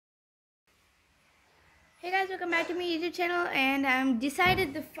Hey guys, welcome back to my YouTube channel, and I'm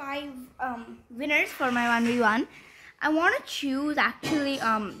decided the 5 winners for my 1v1. I want to choose actually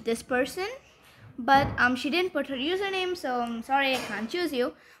this person, but she didn't put her username, so I'm sorry I can't choose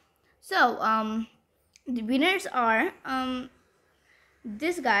you. So the winners are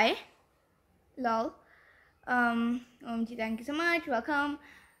this guy, lol. Thank you so much, welcome.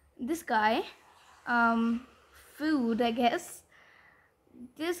 This guy, food, I guess.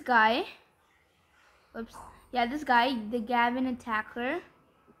 This guy. Oops. Yeah, this guy, the Gavin Attacker.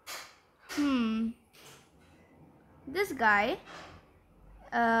 This guy,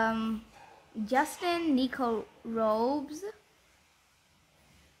 Justin Nico Robes.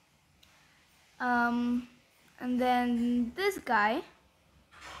 And then this guy,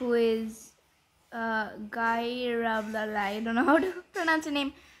 who is Guy Rablala. I don't know how to pronounce the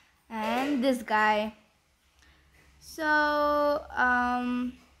name. And this guy. So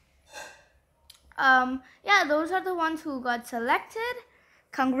yeah, those are the ones who got selected.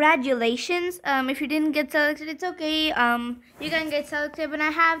 Congratulations. If you didn't get selected, it's okay. You can get selected when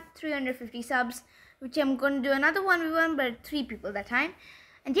I have 350 subs, which I'm going to do another 1v1, but 3 people that time.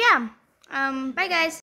 And yeah, bye guys.